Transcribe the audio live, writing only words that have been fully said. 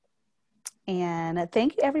And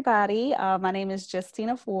thank you, everybody. My name is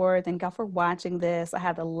Justina Ford. Thank y'all for watching this. I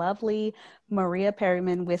have the lovely Maria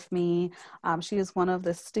Perryman with me. She is one of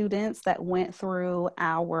the students that went through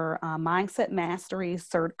our Mindset Mastery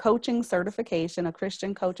coaching certification, a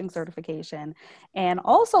Christian coaching certification, and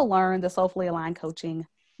also learned the Soulfully Aligned coaching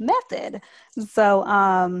method.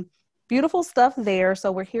 So, beautiful stuff there.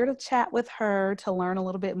 So we're here to chat with her to learn a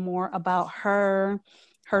little bit more about her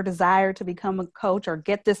desire to become a coach or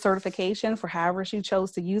get this certification for however she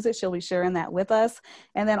chose to use it. She'll be sharing that with us.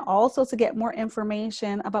 And then also to get more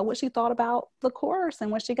information about what she thought about the course and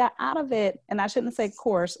what she got out of it. And I shouldn't say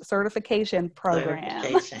course, certification program.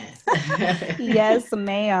 Certification. Yes,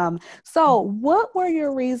 ma'am. So what were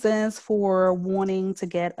your reasons for wanting to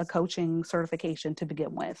get a coaching certification to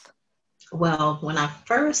begin with? Well, when I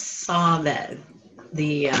first saw that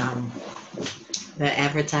the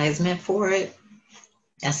advertisement for it,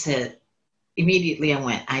 I said immediately I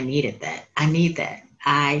went, I needed that. I need that.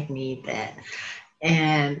 I need that.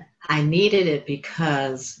 And I needed it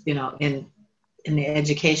because, in the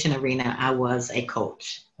education arena, I was a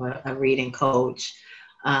coach, a reading coach,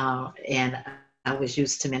 and I was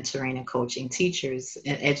used to mentoring and coaching teachers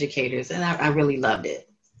and educators, and I really loved it.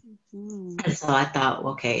 Mm, And so I thought,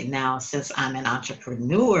 okay, now since I'm an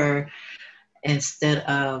entrepreneur, instead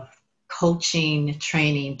of coaching,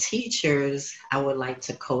 training teachers, I would like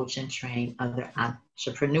to coach and train other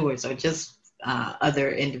entrepreneurs or just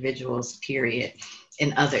other individuals, period,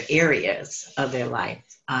 in other areas of their life,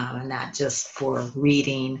 not just for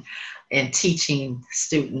reading and teaching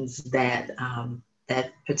students that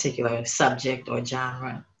particular subject or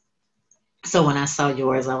genre. So when I saw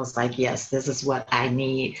yours, I was like, yes, this is what I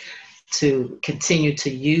need to continue to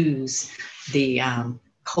use the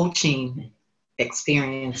coaching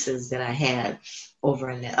experiences that I had over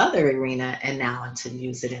in the other arena and now to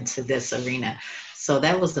use it into this arena. So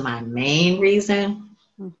that was my main reason.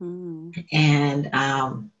 mm-hmm. And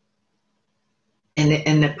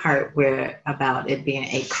in the part where about it being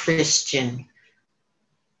a Christian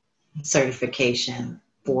certification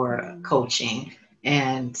for Mm-hmm. coaching.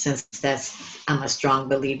 And since I'm a strong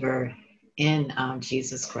believer in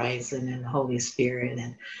Jesus Christ and in the Holy Spirit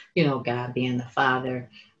and, God being the Father,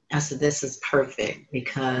 I said, this is perfect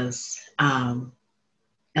because a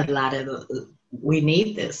lot of we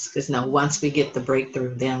need this because once we get the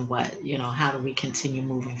breakthrough, then what? How do we continue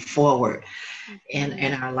moving forward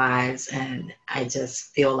in our lives? And I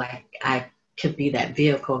just feel like I could be that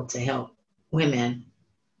vehicle to help women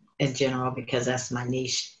in general, because that's my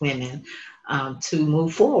niche, women, to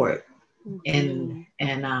move forward Mm-hmm.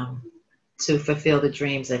 and to fulfill the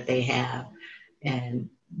dreams that they have and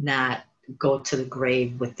not go to the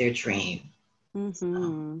grave with their dream. So,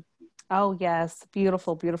 Mm-hmm. Oh, yes.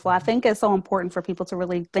 Beautiful, beautiful. I think it's so important for people to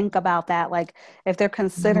really think about that. Like, if they're mhm,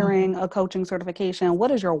 considering a coaching certification,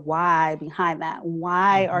 what is your why behind that?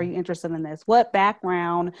 Why are you mhm, interested in this? What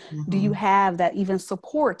background do you mhm, have that even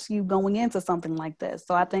supports you going into something like this?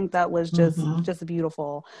 So I think that was mhm, just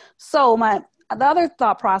beautiful. So the other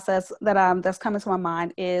thought process that's coming to my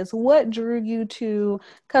mind is what drew you to,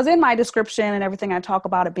 because in my description and everything I talk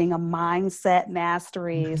about it being a mindset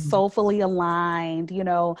mastery, mhm. soulfully aligned,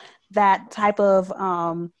 that type of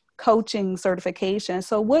coaching certification.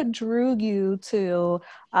 So what drew you to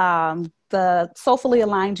the Soulfully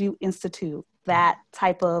Aligned You Institute, that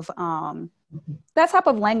type of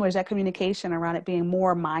language, that communication around it being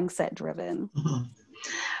more mindset driven? Mhm.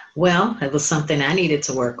 Well, it was something I needed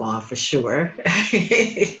to work on for sure.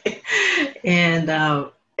 And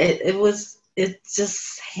it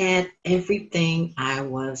just had everything I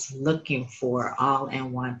was looking for all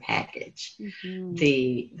in one package. Mm-hmm.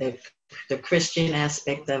 The Christian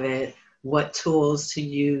aspect of it, what tools to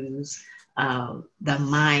use, the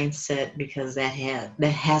mindset, because that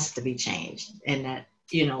has to be changed, and that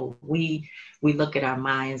we look at our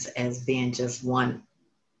minds as being just one,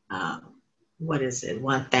 um, what is it,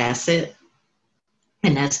 one facet,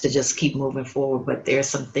 and that's to just keep moving forward. But there's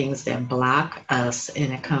some things that block us,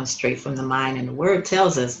 and it comes straight from the mind. And the word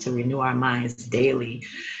tells us to renew our minds daily.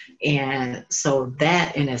 And so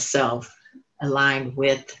that in itself, aligned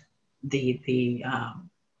with the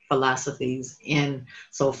philosophies in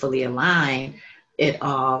Soulfully Aligned, it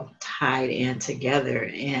all tied in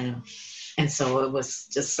together. And so it was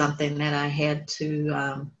just something that I had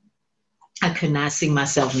to. I could not see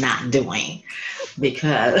myself not doing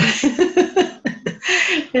because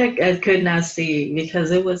I could not see, because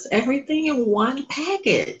it was everything in one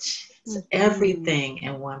package. It's Mm-hmm. everything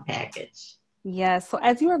in one package. Yes. So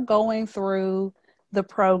as you were going through the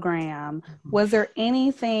program, was there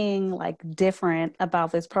anything like different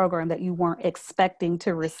about this program that you weren't expecting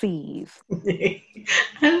to receive?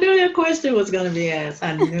 I knew that question was going to be asked.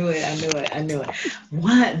 I knew it. I knew it. I knew it.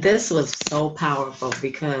 What? This was so powerful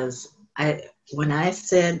because when I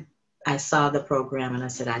said I saw the program and I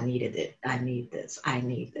said I needed it. I need this. I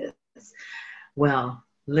need this. Well,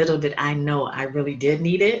 little did I know I really did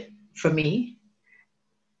need it for me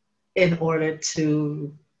in order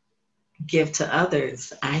to give to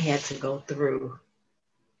others. I had to go through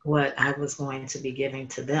what I was going to be giving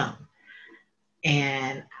to them.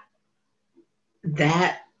 And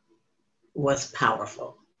that was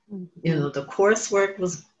powerful. Mm-hmm. You know, the coursework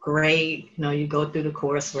was great. You know, you go through the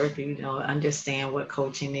coursework, you know, understand what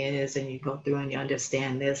coaching is, and you go through and you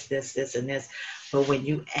understand this, and this. But when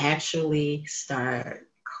you actually start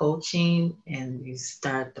coaching and you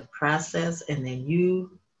start the process, and then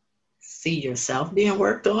you see yourself being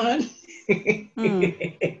worked on,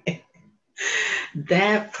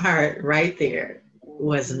 that part right there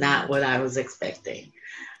was not what I was expecting.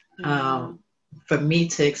 For me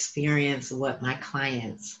to experience what my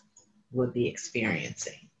clients would be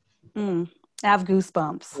experiencing. I have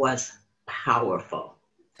goosebumps. Was powerful.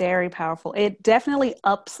 Very powerful. It definitely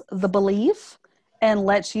ups the belief and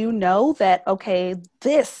lets you know that, okay,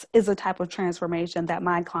 this is a type of transformation that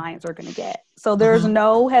my clients are going to get. So there's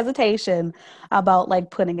no hesitation about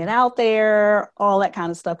like putting it out there, all that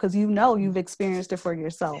kind of stuff, because you know you've experienced it for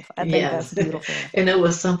yourself. I think that's beautiful. And it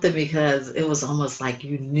was something because it was almost like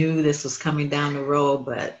you knew this was coming down the road,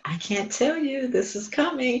 but I can't tell you this is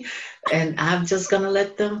coming. And I'm just going to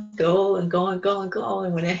let them go and go and go and go.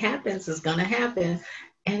 And when it happens, it's going to happen.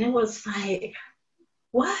 And it was like,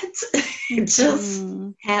 what? It just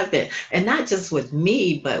happened. And not just with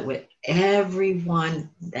me, but with everyone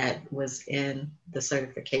that was in the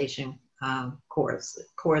certification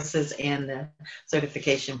courses and the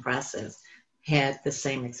certification process had the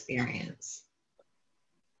same experience.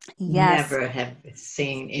 Yes. Never have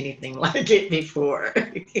seen anything like it before.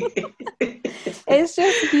 It's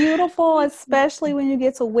just beautiful, especially when you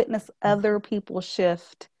get to witness other people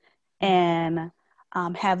shift and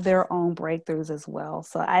have their own breakthroughs as well.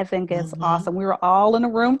 So I think it's awesome. We were all in a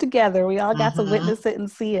room together. We all got to witness it and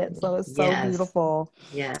see it. So it's so beautiful.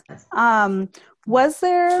 Yes. Was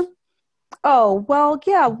there, what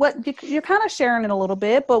you're kind of sharing it a little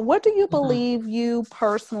bit, but what do you believe you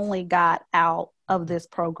personally got out of this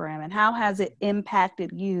program, and how has it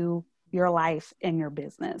impacted you, your life, and your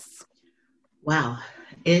business? Wow.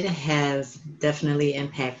 It has definitely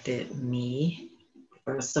impacted me.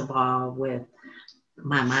 First of all, with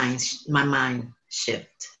my mind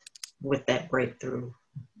shift with that breakthrough.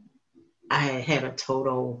 I had a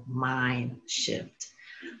total mind shift.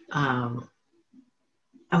 I've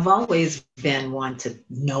always been one to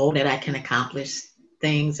know that I can accomplish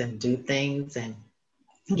things and do things and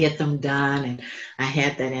get them done. And I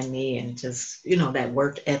had that in me, and just, you know, that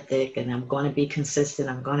work ethic, and I'm going to be consistent.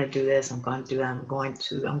 I'm going to do this. I'm going to do that. I'm going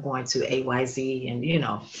to AYZ, and, you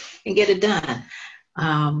know, and get it done.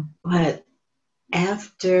 But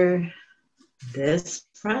after this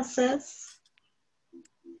process,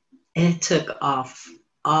 it took off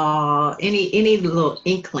any little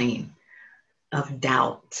inkling of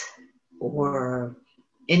doubt or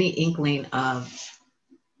any inkling of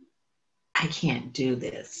I can't do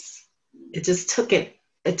this. It just took it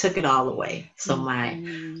all away. So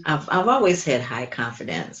I've always had high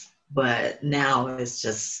confidence, but now it's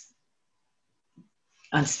just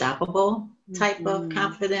unstoppable type of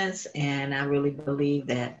confidence. And I really believe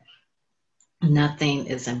that nothing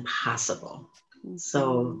is impossible.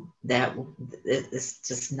 So that it's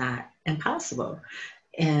just not impossible.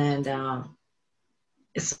 And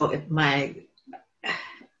so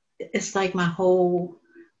it's like my whole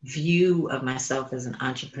view of myself as an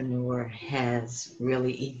entrepreneur has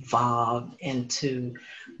really evolved into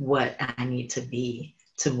what I need to be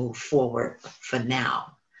to move forward for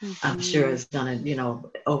now. I'm sure it's gonna, you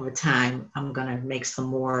know, over time, I'm gonna make some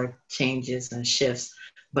more changes and shifts.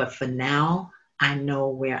 But for now, I know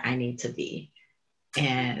where I need to be.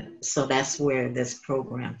 And so that's where this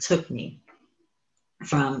program took me,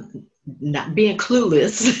 from not being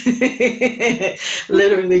clueless,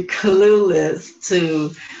 literally clueless,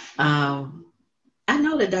 to I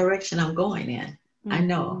know the direction I'm going in. I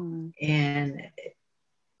know. And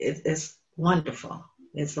it's wonderful.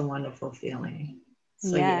 It's a wonderful feeling.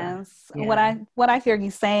 So, yes. Yeah. What I hear you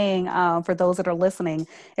saying, for those that are listening,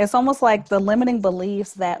 it's almost like the limiting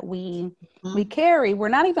beliefs that we carry. We're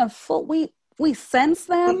not even we sense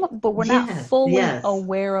them, but we're not fully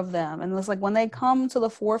aware of them. And it's like when they come to the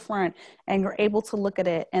forefront and you're able to look at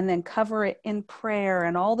it and then cover it in prayer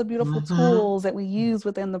and all the beautiful tools that we use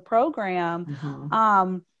within the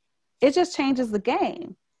program, it just changes the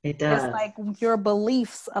game. It does. It's like your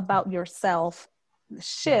beliefs about yourself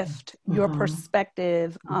shift your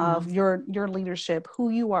perspective of your leadership, who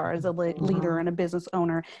you are as a leader and a business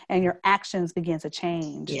owner, and your actions begin to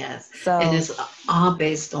change. Yes. So, and it's all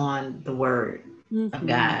based on the word of mm-hmm.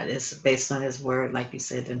 God. It's based on his word, like you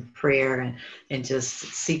said, in prayer and just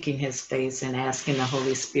seeking his face and asking the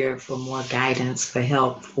Holy Spirit for more guidance, for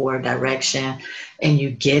help, for direction. And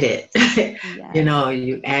you get it. Yes. You know,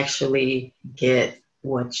 you actually get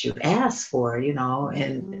what you ask for, you know,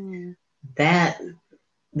 and that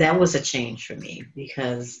was a change for me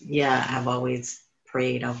because, yeah, I've always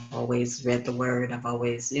prayed, I've always read the word, I've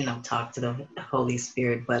always, you know, talked to the Holy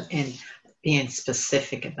Spirit, but in being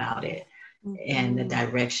specific about it and the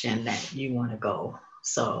direction that you want to go.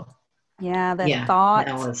 So, yeah, that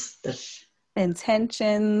thoughts, was the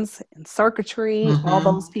intentions, and circuitry, all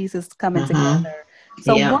those pieces coming together.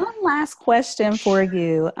 So, one last question for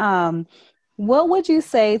you. What would you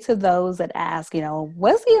say to those that ask, you know,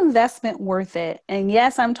 was the investment worth it? And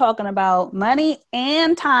yes, I'm talking about money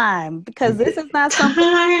and time, because this is not something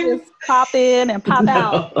you just pop in and pop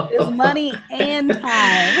out. It's money and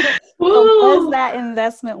time. So was that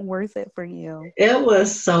investment worth it for you? It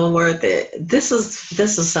was so worth it. This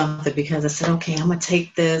is something because I said, okay, I'm gonna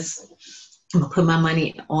take this, I'm gonna put my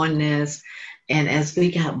money on this. And as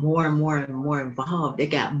we got more and more and more involved, it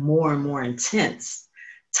got more and more intense,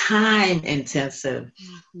 time intensive.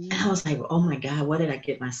 And I was like, oh my God, what did I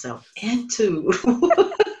get myself into?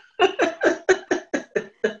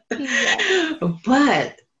 Yes.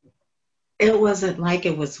 But it wasn't like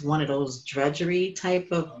it was one of those drudgery type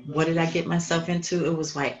of what did I get myself into. It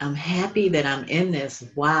was like, I'm happy that I'm in this.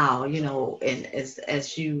 Wow, you know. And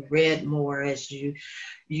as you read more, as you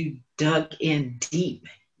dug in deep,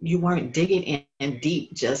 you weren't digging in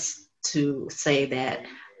deep just to say that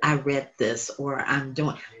I read this or I'm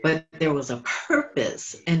doing, but there was a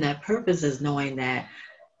purpose, and that purpose is knowing that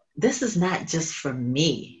this is not just for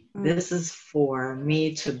me. This is for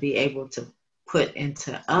me to be able to put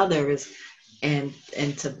into others and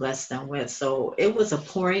to bless them with. So it was a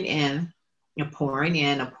pouring in, a pouring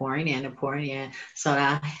in, a pouring in, a pouring in, so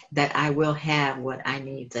that I will have what I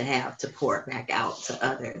need to have to pour back out to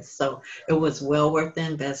others. So it was well worth the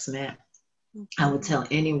investment. I would tell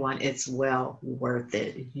anyone it's well worth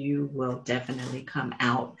it. You will definitely come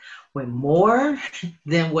out with more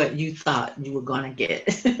than what you thought you were going to get.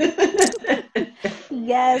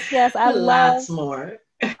 Yes. Lots more.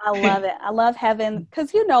 I love it. I love having,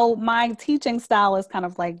 because, you know, my teaching style is kind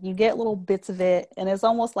of like you get little bits of it and it's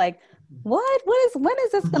almost like, when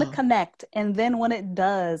is this going to connect? And then when it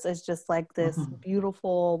does, it's just like this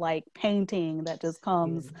beautiful, like painting that just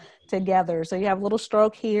comes together. So you have a little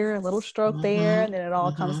stroke here, a little stroke there, and then it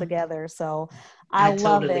all comes together. So I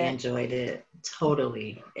love totally it. Enjoyed it.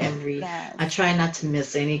 Totally. I try not to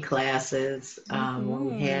miss any classes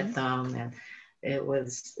when we had them, and it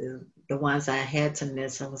was the ones I had to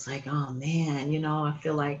miss. I was like, oh man, you know, I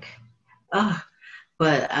feel like,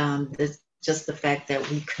 but just the fact that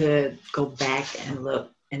we could go back and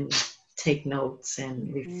look and take notes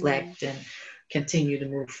and reflect and continue to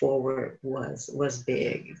move forward was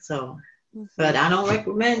big. So, but I don't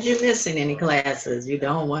recommend you missing any classes. You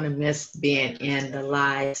don't want to miss being in the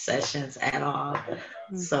live sessions at all.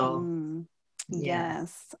 So,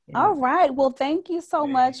 yes. All right. Well, thank you so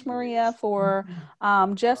much, Maria, for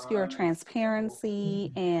just your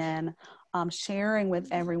transparency and sharing with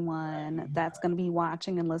everyone that's going to be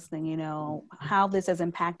watching and listening, you know, how this has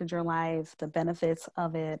impacted your life, the benefits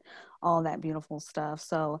of it, all that beautiful stuff.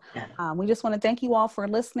 So we just want to thank you all for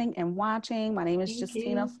listening and watching. My name is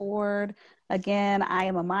Justina Ford. Again, I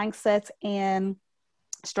am a mindset and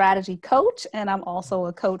strategy coach, and I'm also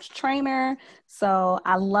a coach trainer. So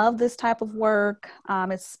I love this type of work.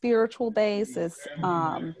 It's spiritual based, it's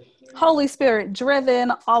Holy Spirit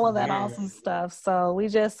driven, all of that awesome stuff. So we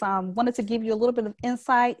just wanted to give you a little bit of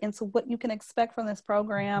insight into what you can expect from this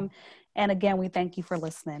program. And again, we thank you for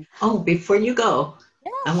listening. Oh, before you go,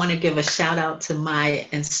 I want to give a shout out to my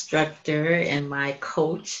instructor and my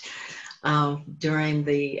coach. During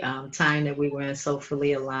the time that we were in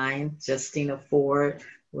Soulfully Aligned, Justina Ford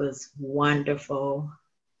was wonderful.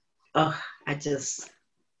 It's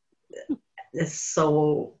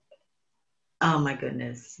so, oh my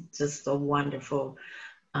goodness, just a wonderful,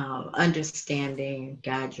 understanding,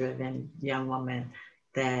 God-driven young woman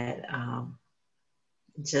that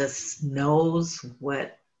just knows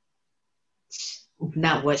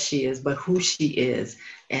not what she is, but who she is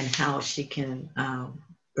and how she can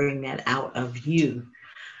bring that out of you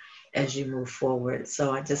as you move forward.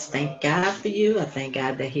 So I just thank God for you. I thank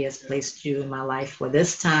God that He has placed you in my life for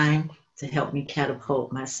this time to help me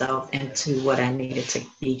catapult myself into what I needed to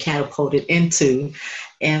be catapulted into,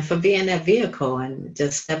 and for being that vehicle and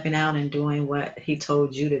just stepping out and doing what he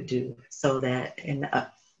told you to do, so that and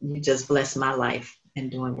you just blessed my life in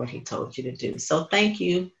doing what he told you to do. So thank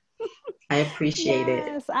you. I appreciate it.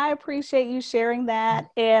 Yes, I appreciate you sharing that.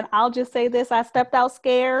 And I'll just say this, I stepped out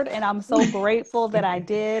scared and I'm so grateful that I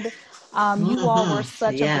did. You all were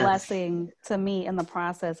such a Yes. blessing to me in the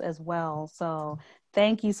process as well. So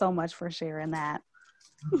thank you so much for sharing that.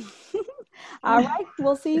 All right,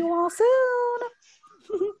 we'll see you all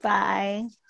soon. Bye.